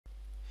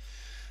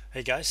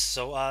Hey guys,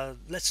 so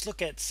let's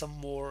look at some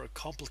more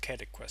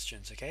complicated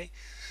questions, okay?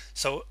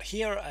 So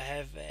here I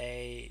have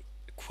a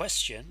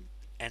question,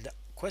 and the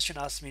question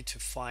asks me to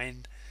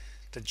find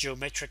the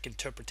geometric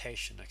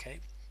interpretation, okay?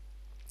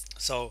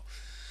 So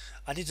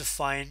I need to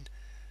find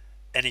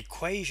an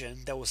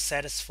equation that will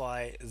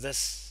satisfy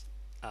this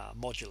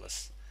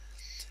modulus,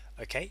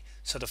 okay?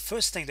 So the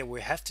first thing that we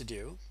have to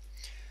do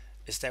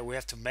is that we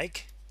have to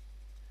make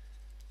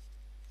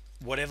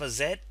whatever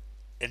z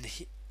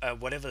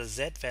whatever the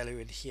z value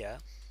in here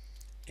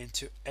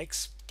into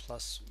x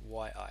plus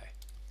yi,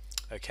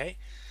 okay?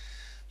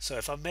 So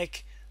if I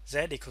make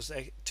z equals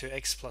to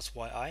x plus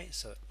yi,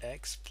 so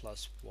x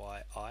plus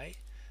yi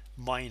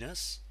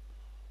minus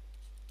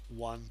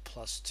 1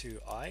 plus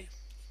 2i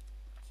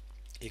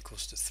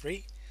equals to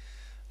 3.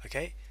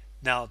 Okay,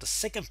 now the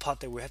second part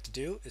that we have to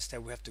do is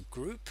that we have to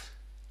group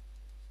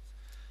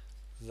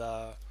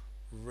the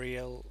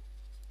real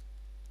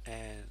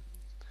and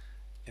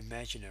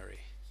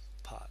imaginary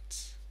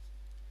parts.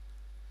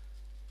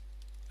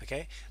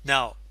 Okay,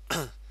 now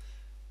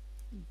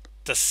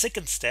the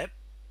second step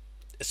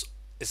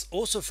is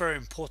also very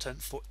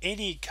important for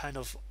any kind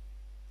of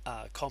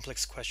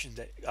complex question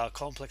that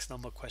complex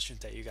number questions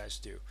that you guys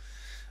do.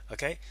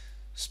 Okay,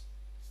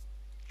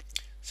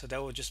 so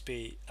that will just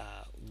be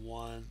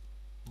 1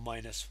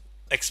 minus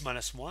x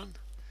minus 1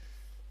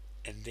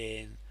 and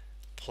then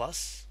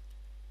plus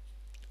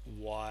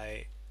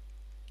y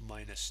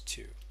minus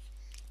 2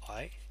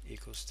 I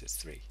equals to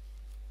 3.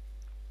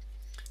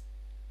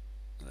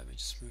 Let me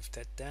just move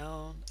that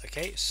down.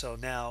 Okay, so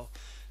now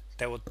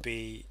that would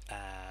be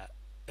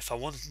if I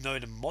want to know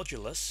the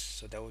modulus,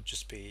 so that would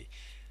just be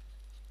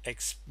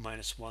x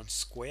minus 1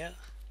 square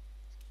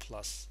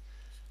plus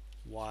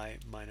y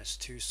minus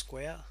 2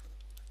 square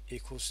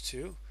equals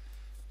to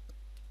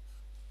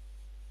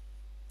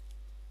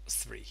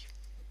 3.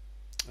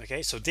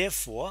 Okay, so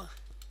therefore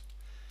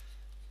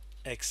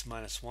x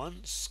minus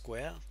 1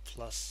 square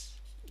plus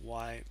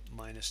y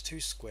minus 2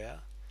 square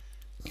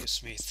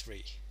gives me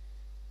 3.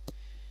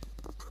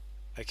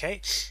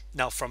 Okay,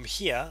 now from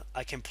here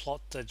I can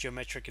plot the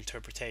geometric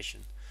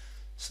interpretation.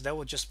 So that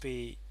would just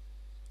be,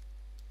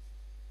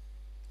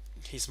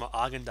 here's my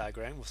Argand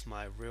diagram with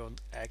my real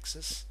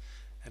axis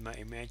and my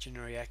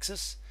imaginary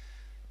axis.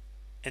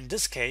 In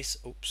this case,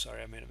 oops,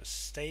 sorry, I made a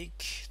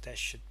mistake. That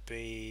should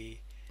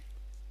be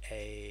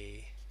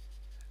a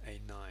 9.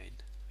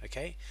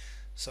 Okay,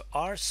 so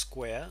r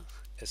square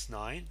is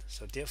 9,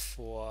 so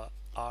therefore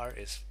r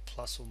is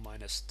plus or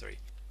minus 3.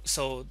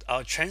 So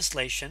our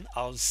translation,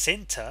 our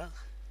center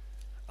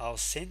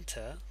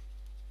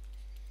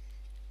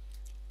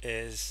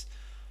is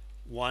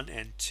 1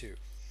 and 2.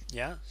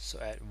 Yeah, so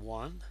at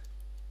 1,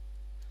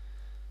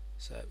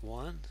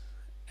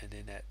 and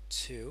then at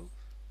 2,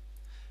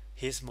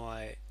 here's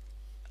my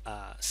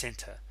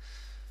center.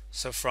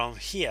 So from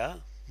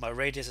here my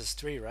radius is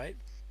 3, right?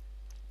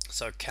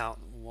 So count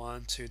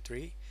 1 2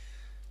 3,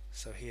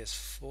 so here's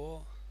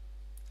 4,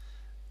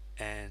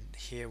 and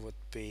here would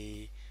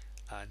be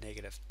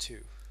negative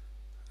 2.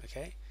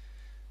 Okay,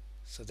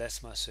 so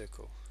that's my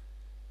circle.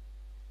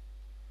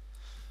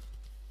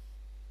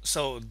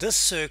 So this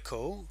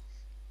circle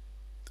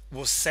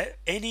will set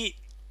any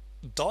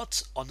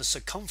dot on the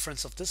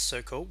circumference of this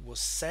circle will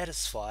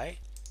satisfy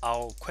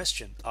our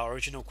question, our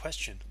original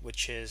question,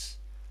 which is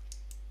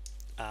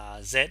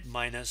z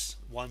minus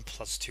 1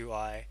 plus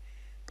 2i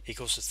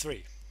equals to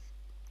 3.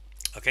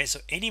 Okay, so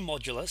any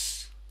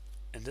modulus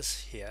in this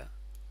here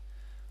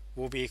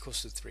will be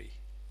equals to 3.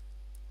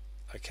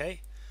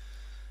 Okay,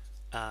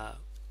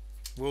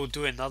 we'll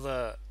do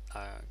another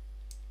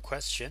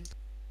question.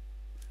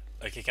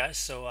 Okay guys,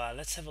 so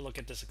let's have a look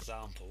at this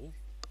example.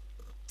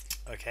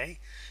 Okay,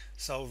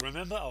 so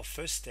remember our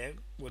first step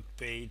would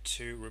be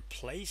to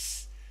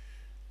replace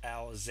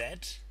our z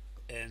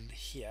in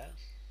here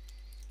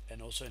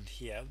and also in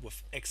here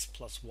with x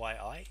plus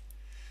yi.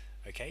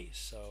 Okay,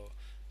 so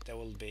that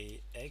will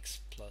be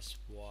x plus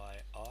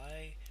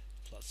yi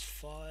plus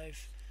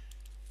 5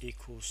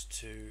 equals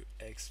to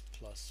x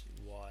plus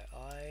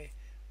yi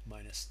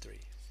minus 3.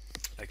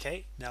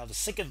 Okay, now the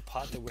second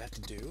part that we have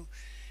to do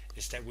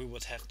is that we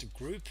would have to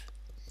group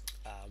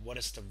what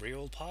is the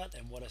real part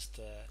and what is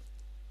the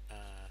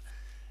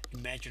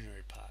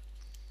imaginary part.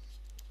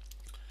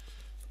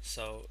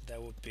 So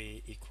that would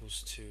be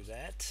equals to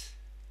that.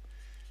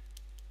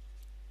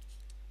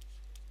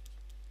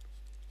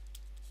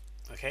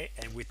 Okay,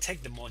 and we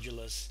take the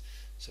modulus,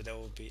 so that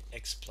will be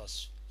x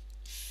plus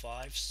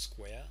 5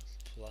 square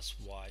plus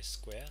y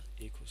square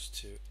equals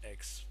to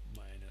x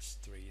minus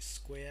 3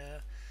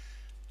 square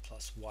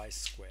plus y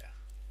square.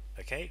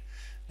 Okay,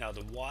 now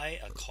the y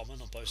are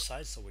common on both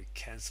sides, so we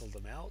cancel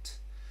them out.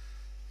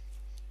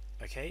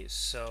 Okay,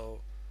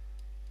 so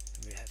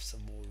we have some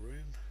more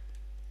room.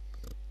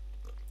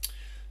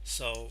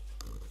 So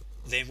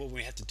then what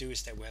we have to do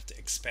is that we have to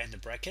expand the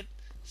bracket,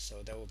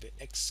 so that will be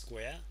x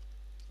square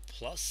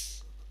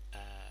plus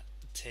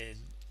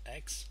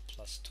 10x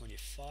plus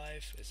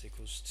 25 is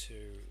equals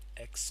to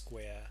x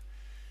square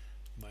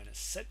minus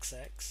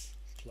 6x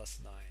plus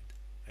 9.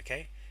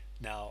 Okay,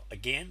 Now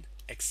again,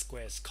 x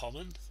squared is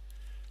common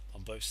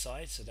on both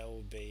sides, so that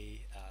will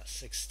be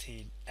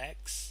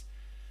 16x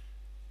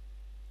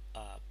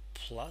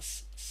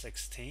plus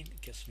 16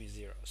 gives me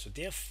 0. So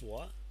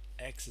therefore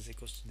x is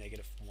equals to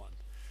 -1.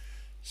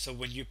 So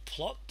when you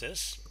plot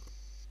this,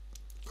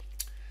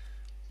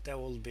 that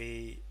will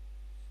be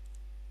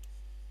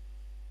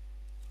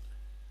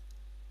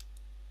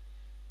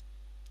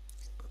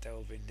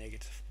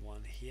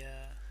 -1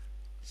 here.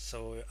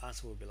 So your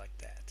answer will be like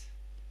that.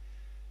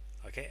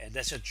 Okay, and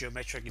that's your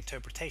geometric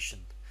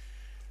interpretation.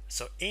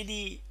 So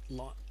any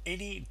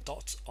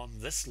dots on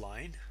this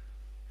line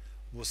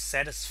will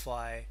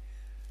satisfy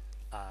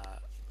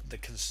the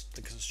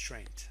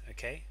constraint,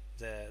 okay,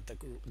 the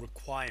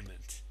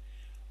requirement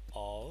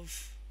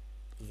of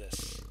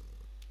this.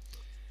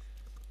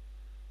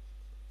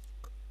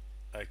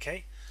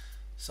 Okay,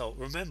 so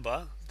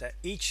remember that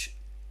each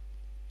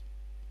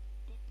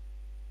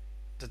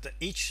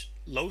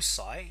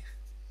loci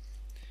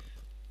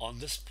on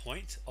this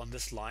point, on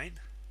this line,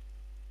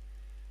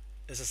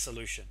 is a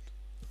solution.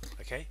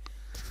 Okay,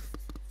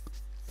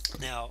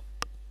 now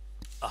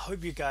I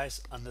hope you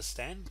guys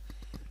understand,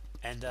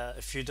 and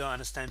if you don't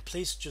understand,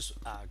 please just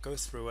go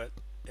through it.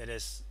 It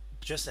is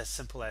just as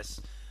simple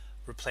as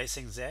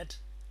replacing z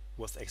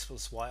with x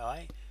plus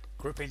yi,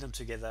 grouping them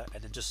together,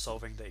 and then just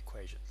solving the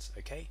equations.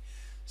 Okay,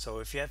 so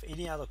if you have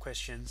any other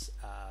questions,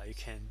 you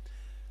can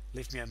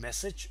leave me a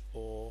message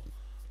or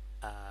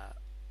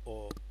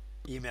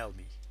email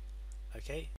me. Okay,